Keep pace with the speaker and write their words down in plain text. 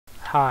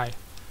Hi.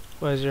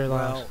 What is your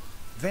laws? Well,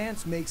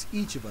 Vance makes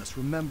each of us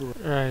remember.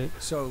 Right.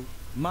 So,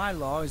 my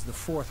law is the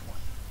fourth one.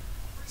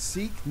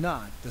 Seek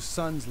not the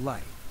sun's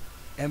light.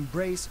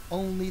 Embrace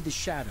only the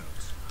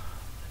shadows.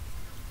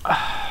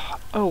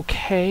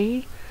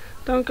 Okay.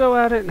 Don't go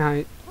out at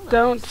night.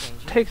 Don't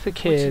take the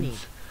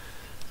kids.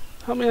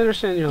 Help me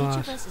understand your laws.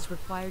 Each of us is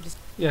required to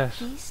Yes.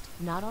 feast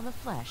not on the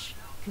flesh,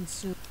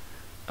 consume.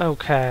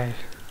 Okay.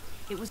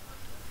 It was.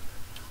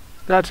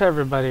 That's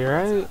everybody,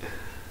 right?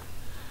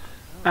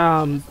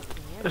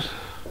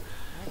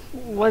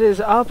 What is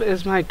up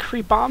is my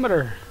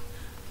creepometer.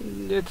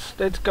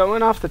 It's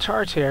going off the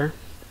charts here.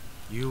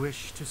 You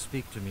wish to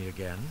speak to me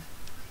again?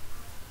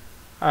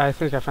 I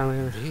think I finally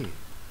Indeed.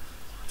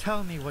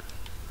 Tell me what...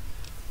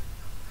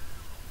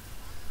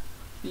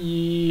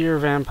 You're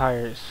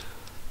vampires.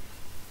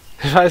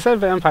 If I said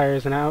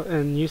vampires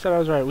and you said I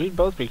was right, we'd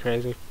both be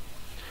crazy.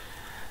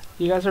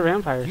 You guys are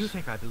vampires. You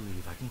think I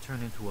believe I can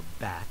turn into a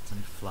bat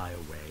and fly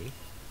away?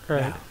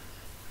 Right. Now,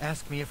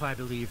 ask me if I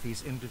believe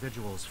these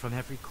individuals from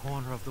every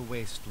corner of the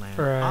wasteland.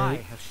 Right. I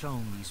have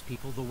shown these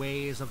people the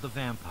ways of the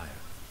vampire.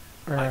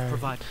 Right. I've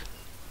provided...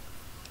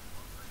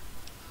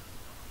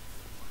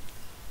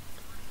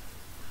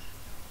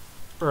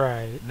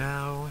 Right.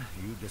 Now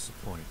you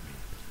disappoint me.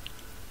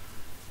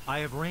 I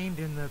have reined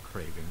in their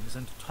cravings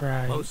and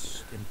Right.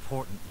 most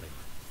importantly,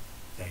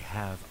 they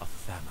have a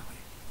family.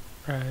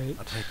 Right.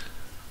 A pet.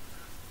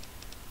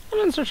 I've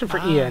been searching for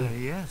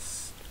Ian.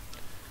 Yes.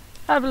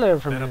 I've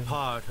learned from Then a him.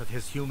 part of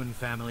his human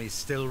family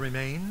still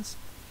remains.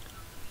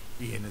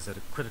 Ian is at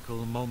a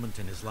critical moment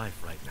in his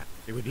life right now.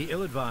 It would be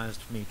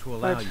ill-advised for me to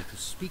allow What? you to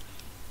speak.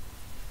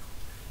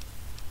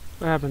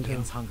 What happened to him?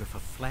 Ian's hunger for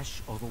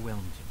flesh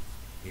overwhelmed him.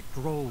 It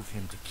drove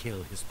him to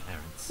kill his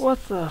parents.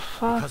 What the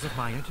fuck? Because of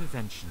my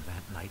intervention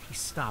that night, he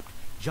stopped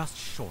just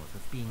short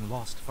of being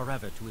lost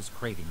forever to his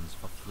cravings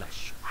for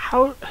flesh.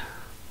 How?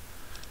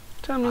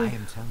 Tell I me.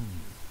 am telling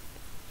you,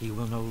 he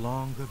will no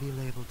longer be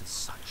labeled as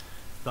such.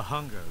 The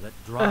hunger that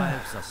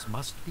drives us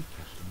must be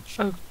kept in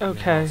check.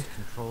 Okay. He lost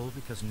control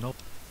because no...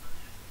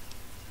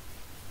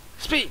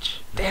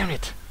 Speech! Damn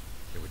it!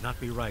 It would not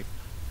be right.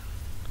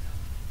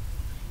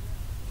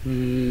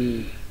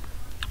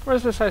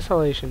 Where's this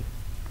isolation?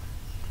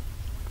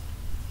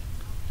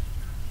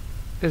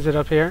 Is it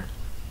up here?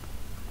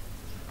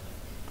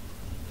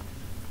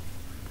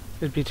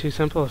 It'd be too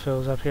simple if it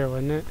was up here,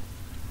 wouldn't it?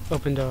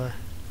 Open door.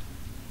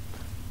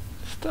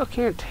 Still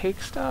can't take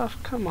stuff?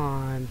 Come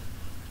on.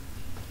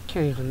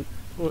 Can't even...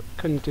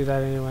 couldn't do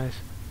that anyways.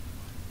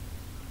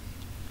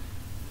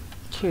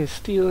 Can't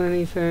steal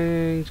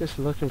anything. Just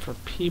looking for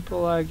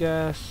people, I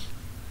guess.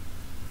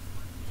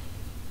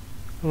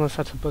 Unless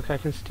that's a book I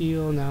can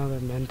steal. No, they're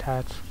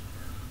mentats.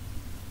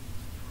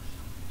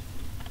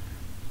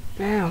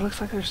 Man, it looks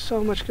like there's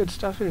so much good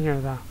stuff in here,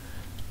 though.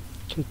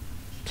 You can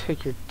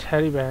take your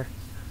teddy bear,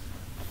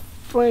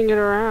 fling it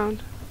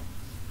around.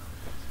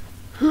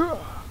 Haha.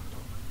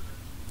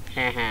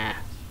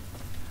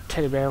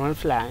 Teddy bear went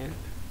flying.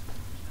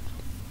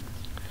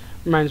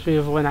 Reminds me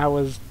of when I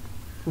was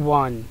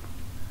 1.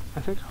 I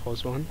think I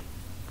was 1.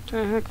 Can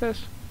I hack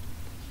this?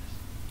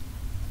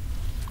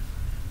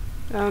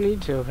 I don't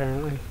need to,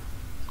 apparently.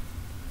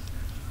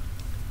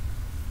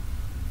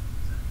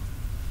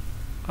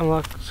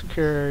 Unlock,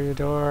 secure your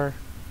door.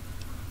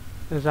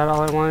 Is that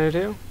all I want to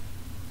do?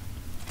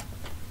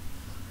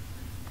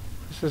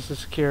 This is the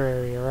secure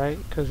area, right?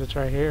 Because it's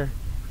right here.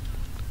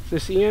 Is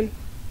this Ian?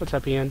 What's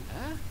up, Ian?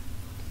 Huh?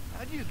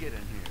 How'd you get in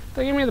here?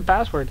 They gave me the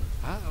password.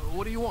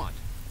 What do you want?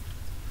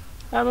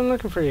 I've been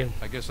looking for you.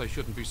 I guess I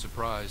shouldn't be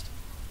surprised.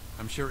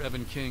 I'm sure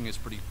Evan King is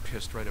pretty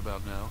pissed right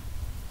about now.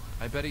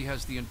 I bet he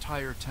has the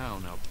entire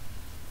town out.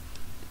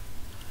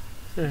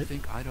 You Right.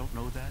 think I don't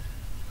know that?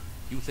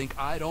 You think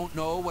I don't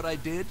know what I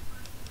did?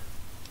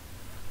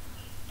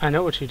 I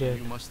know what you did.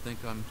 You must think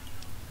I'm...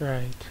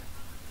 Right.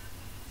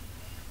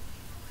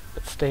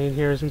 But staying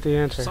here isn't the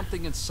answer.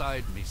 Something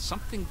inside me,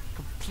 something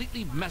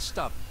completely messed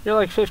up. You're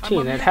like I'm 15.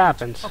 a It mutant,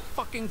 happens. A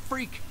fucking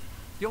freak.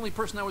 The only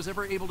person I was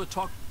ever able to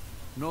talk...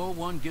 No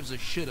one gives a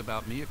shit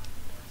about me.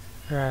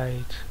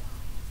 Right.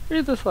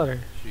 Read this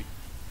letter.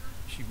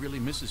 She really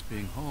misses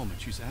being home, and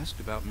she's asked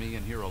about me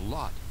in here a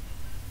lot.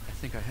 I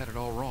think I had it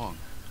all wrong.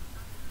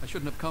 I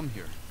shouldn't have come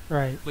here.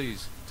 Right.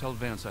 Please, tell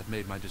Vance I've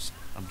made my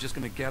I'm just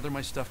gonna gather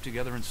my stuff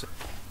together and say...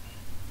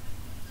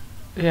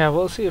 Yeah,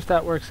 we'll see if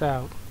that works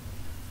out.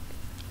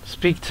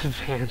 Speak to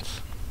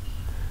Vance.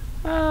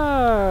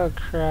 Oh,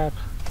 crap.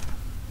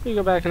 You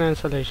go back in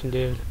isolation,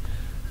 dude.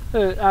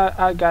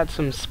 I got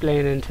some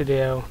splaining to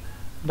do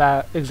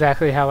about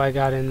exactly how I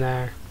got in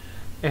there.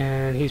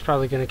 And he's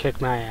probably gonna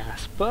kick my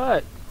ass.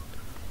 But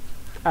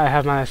I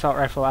have my assault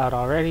rifle out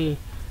already.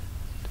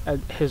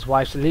 His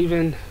wife's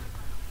leaving.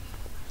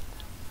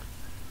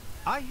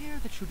 I hear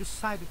that you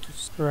decided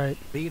to... Right.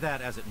 Be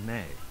that as it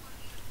may.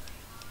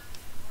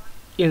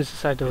 Ian's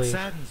decided to It leave.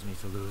 saddens me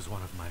to lose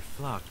one of my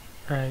flock.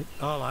 Right.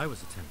 All I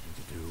was attempting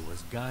to do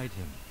was guide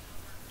him.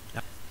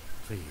 Now,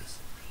 please,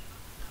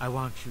 I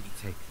want you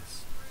to take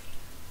this.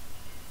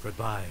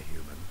 Goodbye,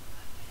 human.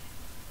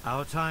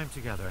 Our time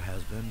together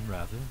has been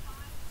rather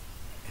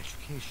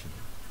educational.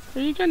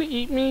 Are you gonna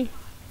eat me?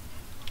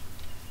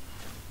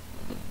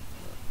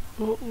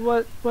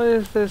 What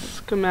is this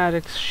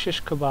schematic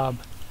shish kebab?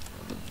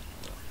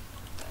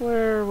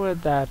 Where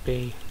would that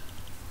be?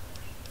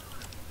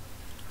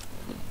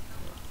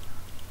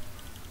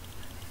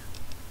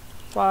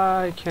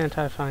 Why can't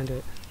I find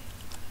it?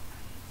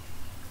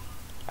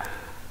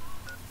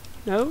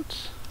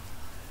 Notes?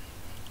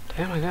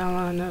 Damn, I got a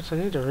lot of notes. I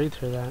need to read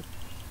through that.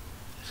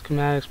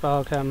 Schematics,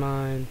 bottle cap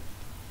mine.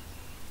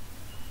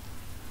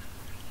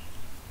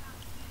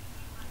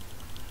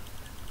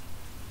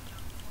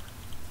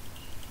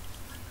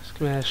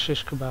 Schematic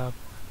shish kebab.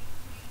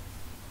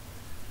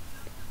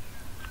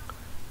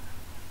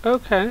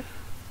 Okay.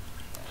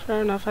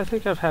 Fair enough. I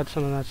think I've had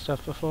some of that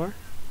stuff before.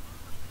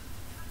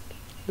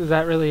 Is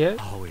that really it?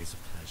 Always a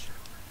pleasure.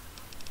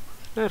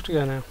 I have to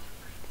go now.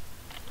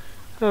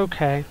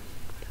 Okay.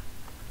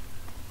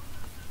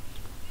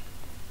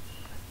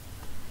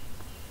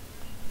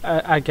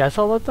 I guess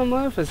I'll let them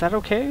live? Is that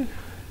okay?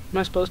 Am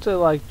I supposed to,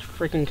 like,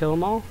 freaking kill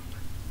them all?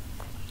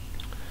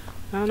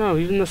 I don't know,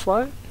 even the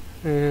slut?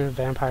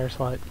 Vampire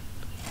slut.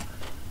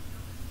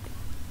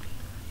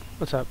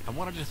 What's up? I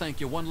wanted to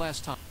thank you one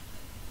last time.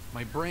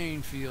 My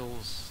brain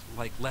feels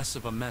like less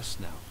of a mess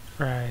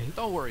now. Right.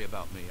 Don't worry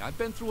about me. I've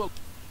been through a...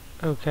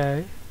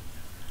 Okay.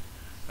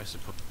 I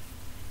suppose.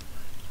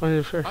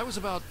 I was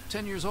about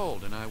 10 years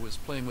old, and I was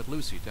playing with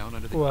Lucy down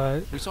under the...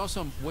 What? We saw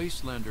some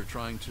wastelander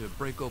trying to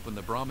break open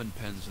the Brahmin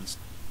pens, and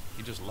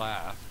he just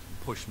laughed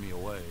and pushed me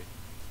away.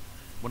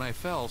 When I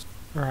fell,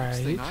 next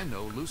thing I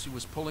know, Lucy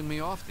was pulling me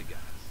off the guy.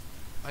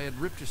 I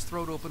had ripped his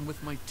throat open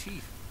with my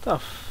teeth. The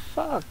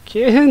fuck,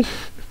 kid?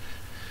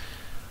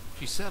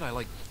 She said I,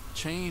 like,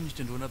 changed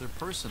into another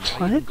person.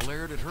 What? I even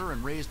glared at her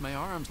and raised my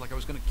arms like I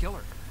was going to kill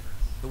her.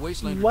 The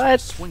wastelander What? tried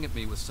to swing at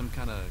me with some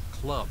kind of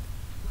club.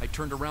 I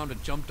turned around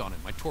and jumped on him.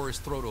 I tore his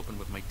throat open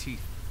with my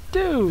teeth.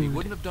 Dude! If he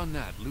wouldn't have done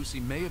that,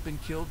 Lucy may have been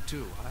killed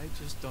too. I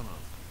just don't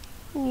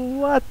know.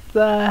 What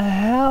the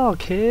hell,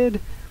 kid?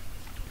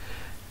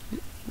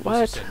 What?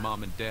 Lucy said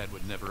Mom and Dad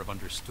would never have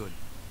understood.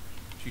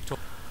 She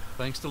told...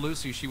 Thanks to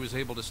Lucy, she was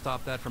able to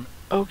stop that from...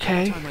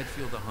 Okay. Every time I'd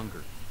feel the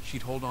hunger,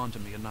 she'd hold on to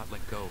me and not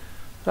let go.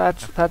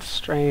 That's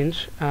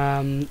strange.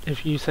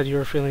 If you said you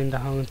were feeling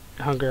the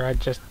hunger,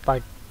 I'd just,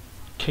 like,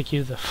 kick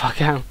you the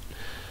fuck out.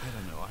 I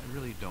don't know. I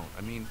really don't.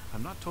 I mean,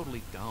 I'm not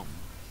totally dumb.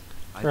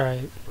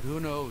 Right. But who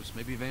knows?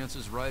 Maybe Vance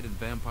is right and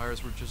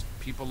vampires were just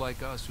people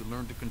like us who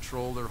learned to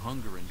control their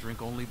hunger and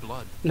drink only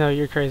blood. No,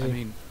 you're crazy. I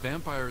mean,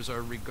 vampires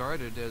are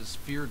regarded as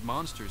feared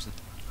monsters.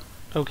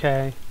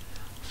 Okay.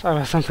 Let's talk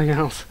about something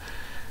else.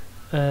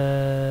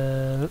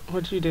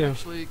 What'd you do?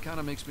 Actually, it kind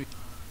of makes me...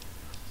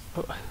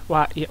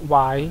 Why? Yeah,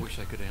 why? I wish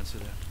I could answer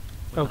that.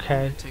 When the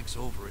Okay. hunger takes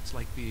over, it's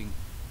like being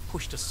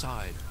pushed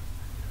aside.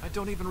 I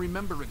don't even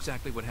remember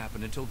exactly what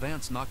happened until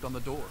Vance knocked on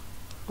the door.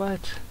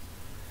 What?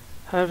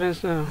 How did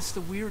Vince know? That's the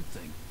weird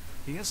thing.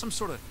 He has some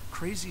sort of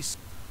crazy...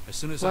 As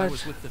soon as I What?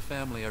 was with the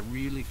family, I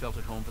really felt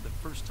at home for the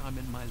first time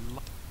in my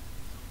life.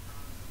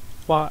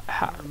 What? I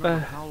How? don't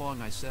remember how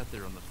long I sat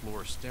there on the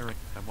floor staring.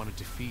 I wanted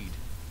to feed,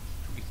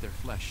 to eat their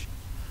flesh.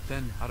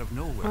 Then, out of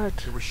nowhere, What?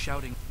 they were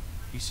shouting.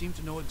 He seemed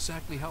to know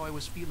exactly how I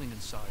was feeling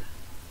inside.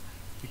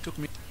 He took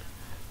me...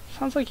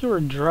 Sounds like you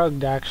were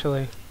drugged,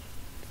 actually.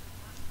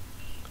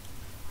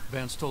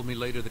 Vance told me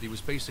later that he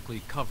was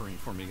basically covering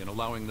for me and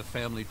allowing the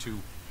family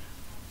to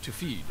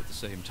feed at the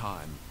same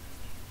time.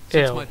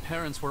 Since Ew. my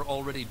parents were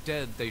already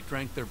dead, they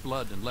drank their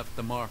blood and left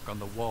the mark on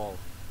the wall.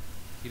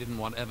 He didn't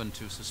want Evan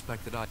to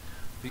suspect that I...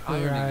 The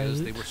irony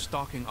is they were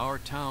stalking our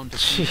town to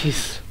feed me.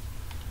 Jeez.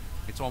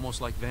 It's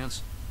almost like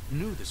Vance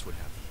knew this would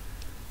happen.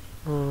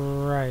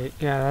 Right.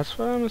 Yeah, that's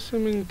what I'm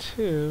assuming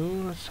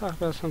too. Let's talk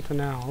about something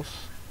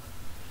else.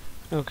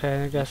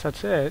 Okay, I guess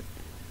that's it.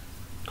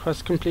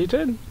 Quest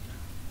completed?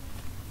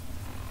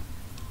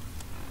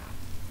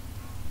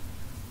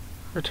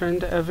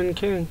 Return to Evan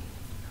King.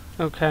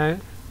 Okay.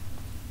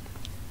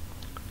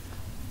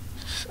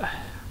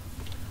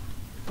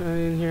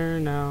 In here?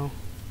 No.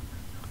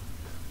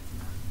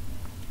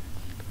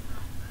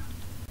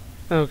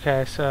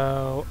 Okay,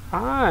 so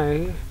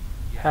I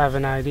have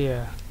an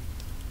idea.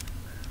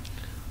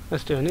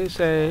 Let's do a new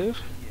save.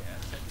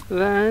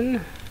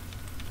 Then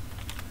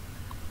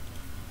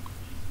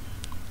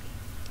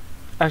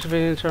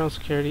activate internal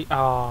security.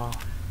 Aw.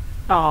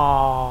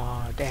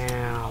 Aw,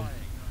 damn.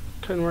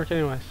 Couldn't work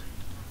anyways.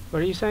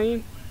 What are you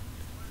saying?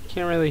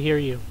 Can't really hear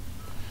you.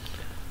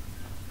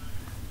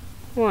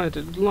 Wanted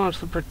to launch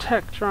the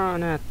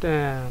Protectron at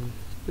them.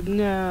 But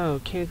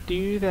no, can't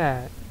do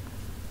that.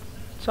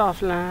 It's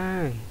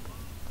offline.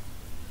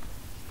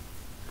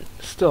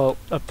 Still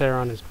up there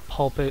on his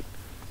pulpit.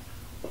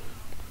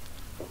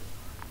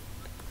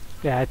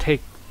 Yeah, I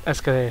take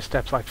escalator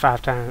steps like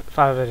five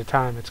at a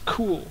time. It's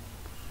cool.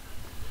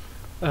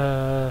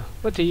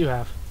 What do you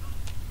have?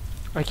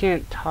 I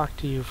can't talk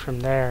to you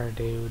from there,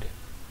 dude.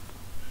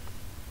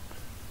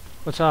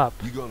 What's up?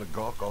 You gonna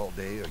gawk all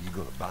day or you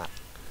gonna buy?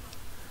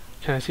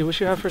 Can I see what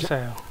you have for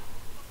sale?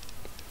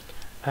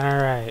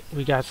 Alright,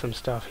 we got some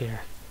stuff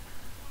here.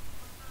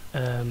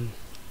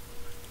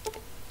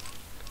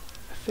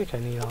 think I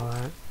need all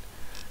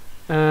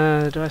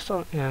that. Do I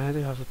still? Yeah, I do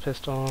have the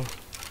pistol.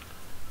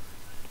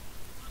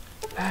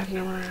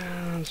 Magnum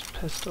rounds,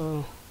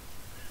 pistol.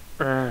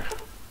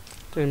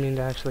 Didn't mean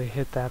to actually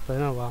hit that, but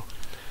oh well.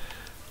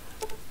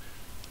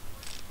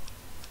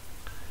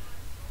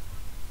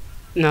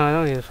 No, I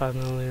don't need the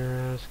 5mm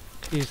rounds.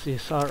 Could use the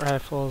assault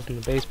rifles and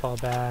the baseball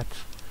bats.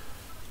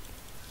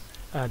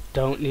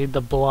 Don't need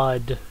the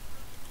blood.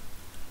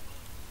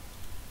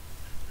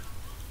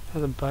 Oh,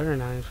 the butter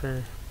knife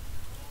or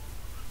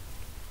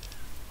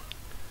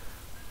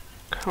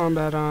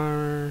combat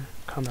armor,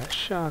 combat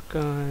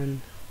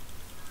shotgun.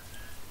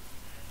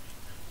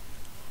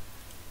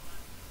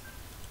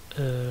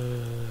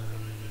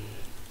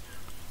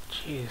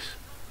 Jeez.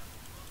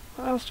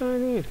 What else do I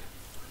need?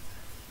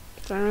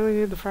 Do I really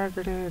need the frag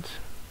grenades?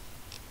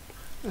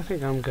 I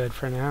think I'm good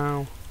for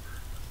now.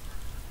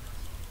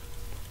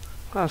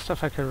 A lot of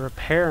stuff I could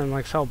repair and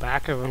like sell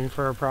back of them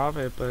for a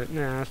profit, but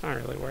nah, it's not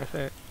really worth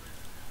it.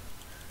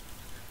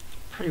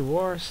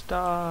 Pre-war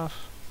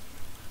stuff.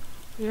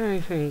 You got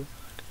anything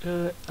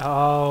good?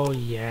 Oh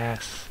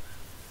yes.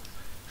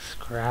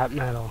 Scrap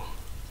metal.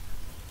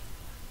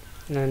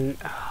 And then,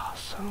 oh,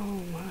 so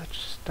much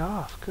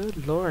stuff.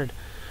 Good lord.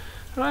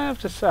 What do I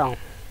have to sell?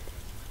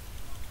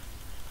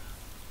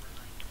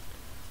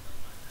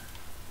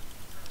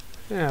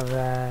 Yeah,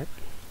 that.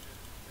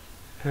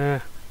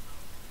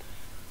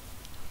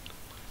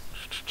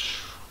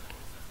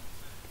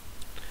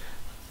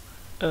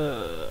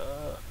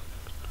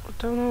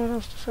 Don't know what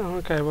else to sell.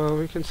 Okay, well,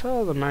 we can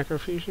sell the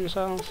microfusion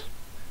cells,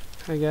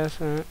 I guess.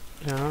 Yeah,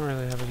 I don't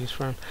really have a use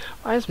for them.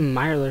 Why is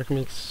Mirelurk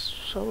meat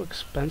so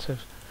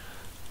expensive?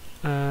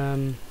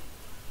 I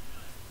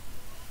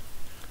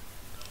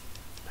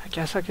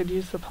guess I could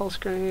use the pulse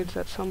grenades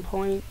at some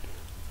point.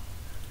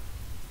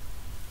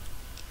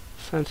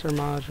 Sensor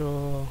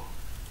module,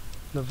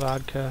 the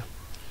vodka.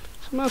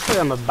 So mostly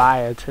I'm a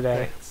buyer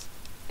today.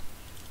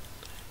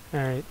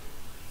 Alright.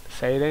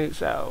 Say it ain't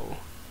so.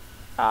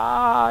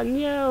 Ah,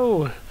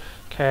 no!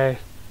 Okay.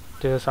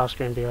 Do this off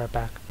screen, be right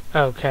back.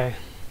 Okay.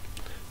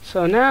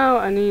 So now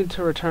I need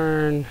to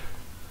return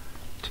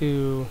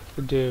to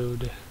the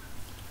dude.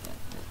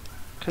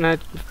 Can I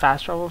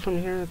fast travel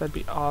from here? That'd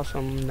be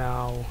awesome.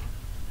 No.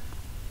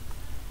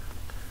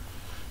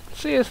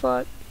 See ya,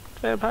 slut.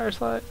 Vampire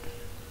slut.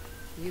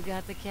 You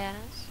got the cash,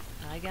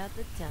 I got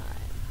the time.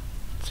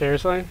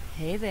 Seriously?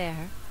 Hey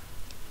there.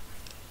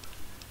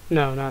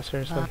 No, not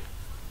seriously.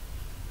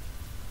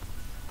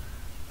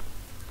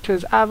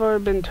 Because I've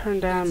already been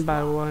turned down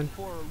by one.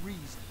 For a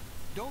reason.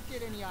 Don't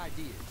get any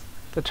ideas.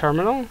 The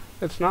terminal?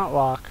 It's not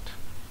locked.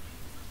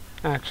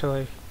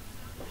 Actually.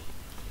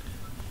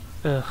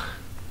 Ugh.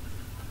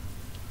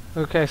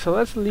 Okay, so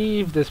let's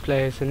leave this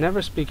place and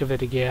never speak of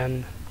it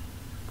again.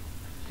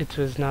 It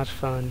was not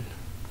fun.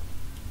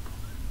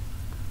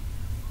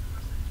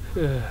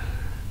 Ugh.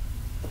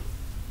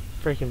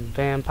 Freaking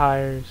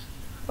vampires.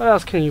 What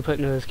else can you put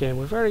into this game?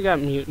 We've already got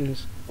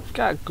mutants. We've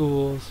got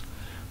ghouls.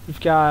 We've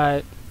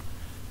got...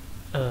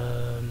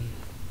 Well,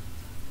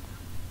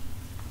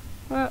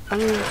 I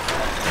mean...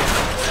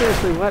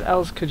 Seriously, what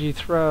else could you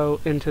throw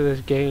into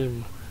this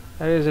game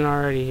that isn't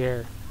already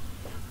here?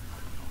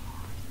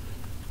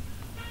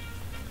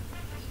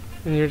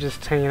 And you're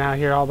just hanging out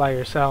here all by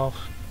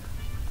yourself.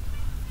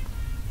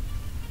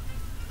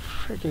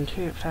 Freaking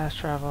can't fast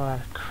travel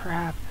out of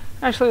crap.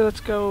 Actually, let's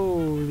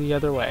go the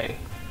other way.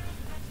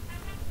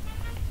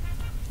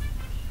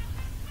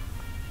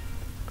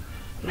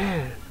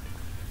 Man,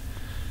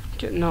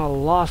 getting all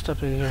lost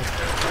up in here.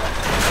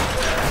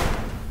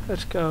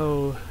 Let's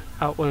go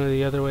out one of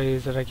the other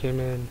ways that I came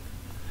in.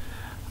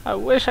 I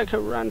wish I could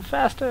run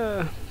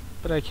faster,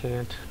 but I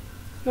can't.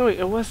 No, wait,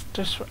 it was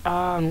just, like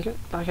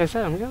I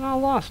said, I'm getting all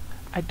lost.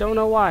 I don't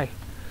know why.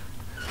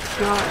 It's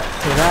not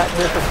that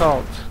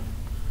difficult.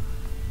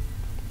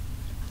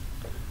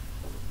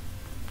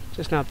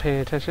 Just not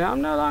paying attention.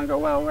 I'm no longer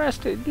well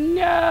rested.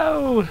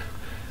 No!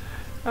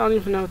 I don't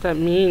even know what that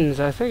means.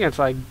 I think it's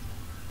like,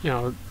 you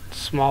know,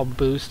 small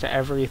boost to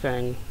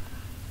everything.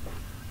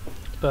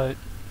 But,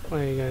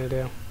 what are you gonna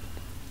do?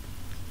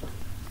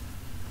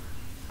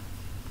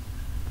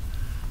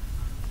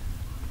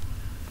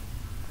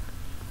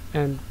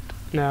 And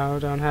no,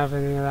 don't have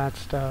any of that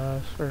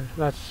stuff. Or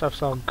that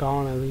stuff's all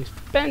gone at least.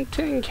 Bent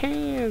tin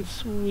cans!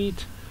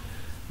 Sweet.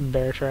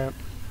 Bear trap.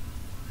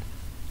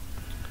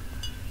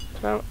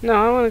 So, no,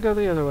 I want to go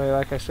the other way,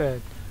 like I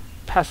said.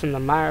 Passing the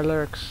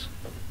Mirelurks.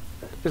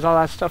 Is all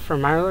that stuff for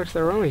Mirelurks?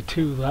 There were only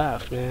 2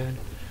 left, man.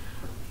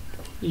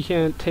 You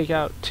can't take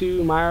out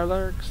 2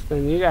 Mirelurks?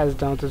 Then you guys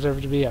don't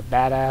deserve to be a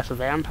badass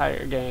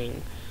vampire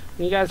gang.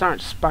 And you guys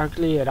aren't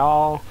sparkly at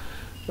all.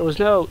 There was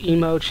no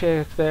emo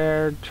chick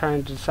there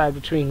trying to decide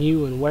between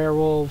you and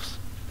werewolves.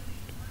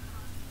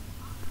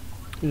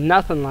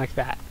 Nothing like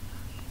that.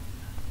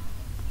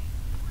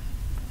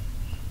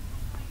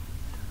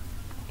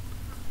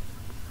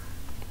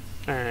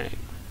 Alright.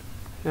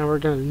 Now we're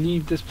gonna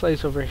leave this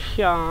place over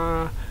here,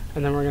 and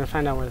then we're gonna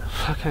find out where the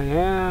fuck I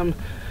am,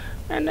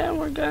 and then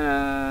we're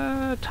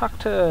gonna talk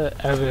to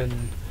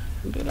Evan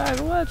and be like,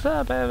 what's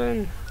up,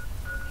 Evan?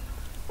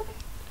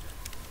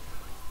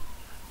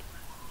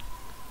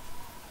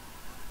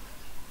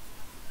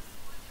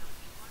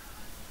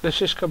 The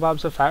shish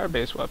kebab's a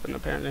fire-based weapon,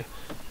 apparently.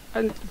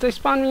 And they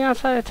spawned me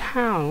outside of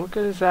town. What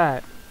good is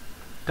that?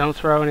 Don't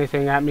throw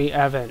anything at me,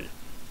 Evan.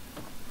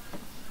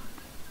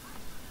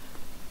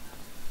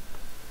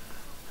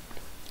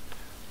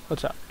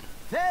 What's up?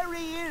 There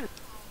he is.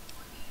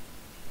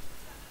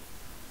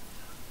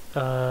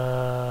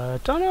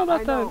 Don't know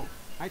about that.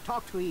 I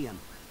talked to Ian,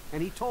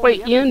 and he told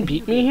Wait, me Ian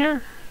beat me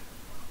here?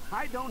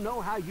 I don't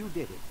know how you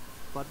did it,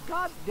 but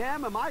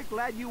goddamn, am I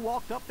glad you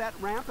walked up that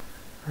ramp.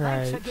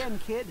 Right. Thanks again,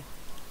 kid.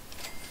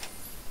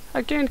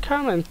 I gained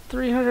common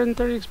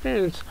 330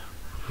 experience.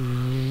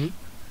 Any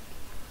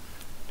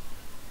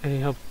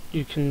help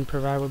you can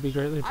provide would be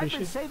greatly I've been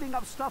appreciated. saving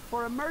up stuff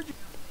for emergency.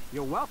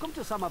 You're welcome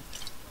to some of.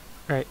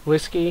 Right,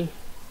 whiskey.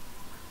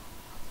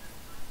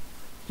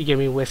 You give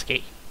me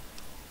whiskey.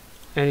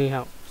 Any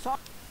help? So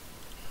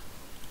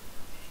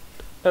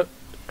Oh.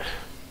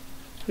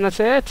 And that's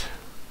it?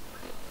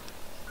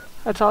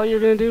 That's all you're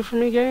gonna do for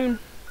me, game?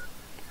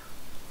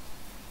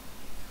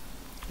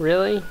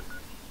 Really?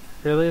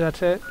 Really,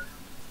 that's it?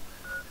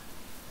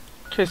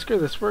 Okay, screw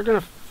this. We're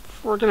gonna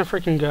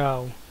freaking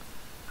go.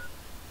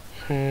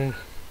 To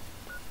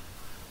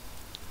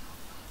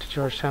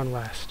Georgetown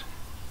West.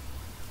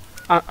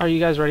 Are you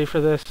guys ready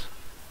for this?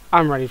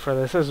 I'm ready for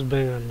this. This has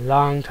been a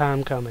long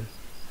time coming.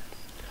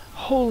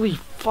 Holy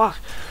fuck.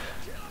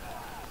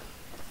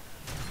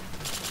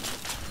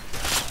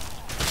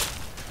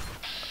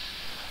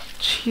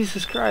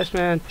 Jesus Christ,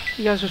 man.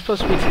 You guys are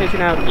supposed to be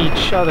taking out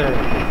each other.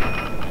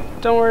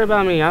 Don't worry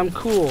about me. I'm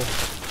cool.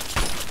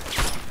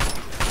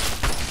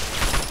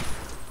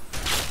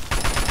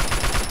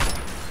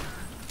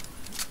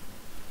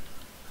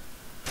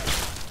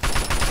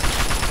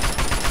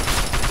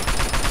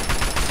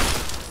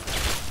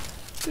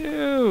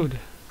 Dude.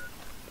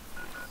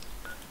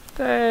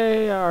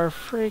 They are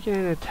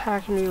freaking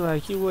attacking me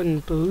like you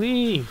wouldn't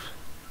believe.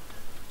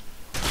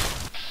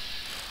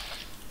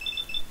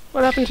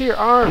 What happened to your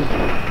arm?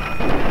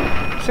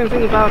 Same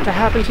thing about to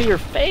happen to your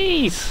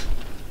face.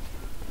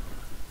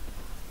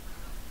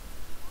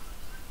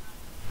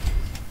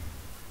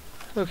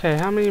 Okay,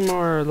 how many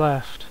more are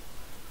left?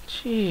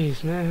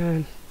 Jeez,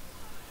 man.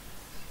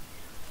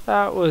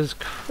 That was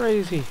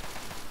crazy.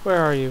 Where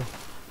are you?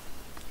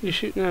 You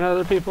shooting at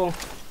other people?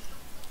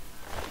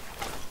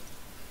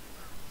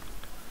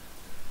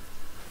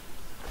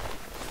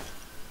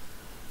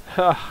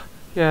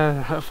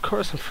 Yeah, of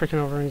course I'm freaking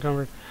over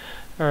encumbered.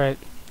 Alright,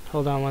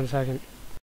 hold on 1 second.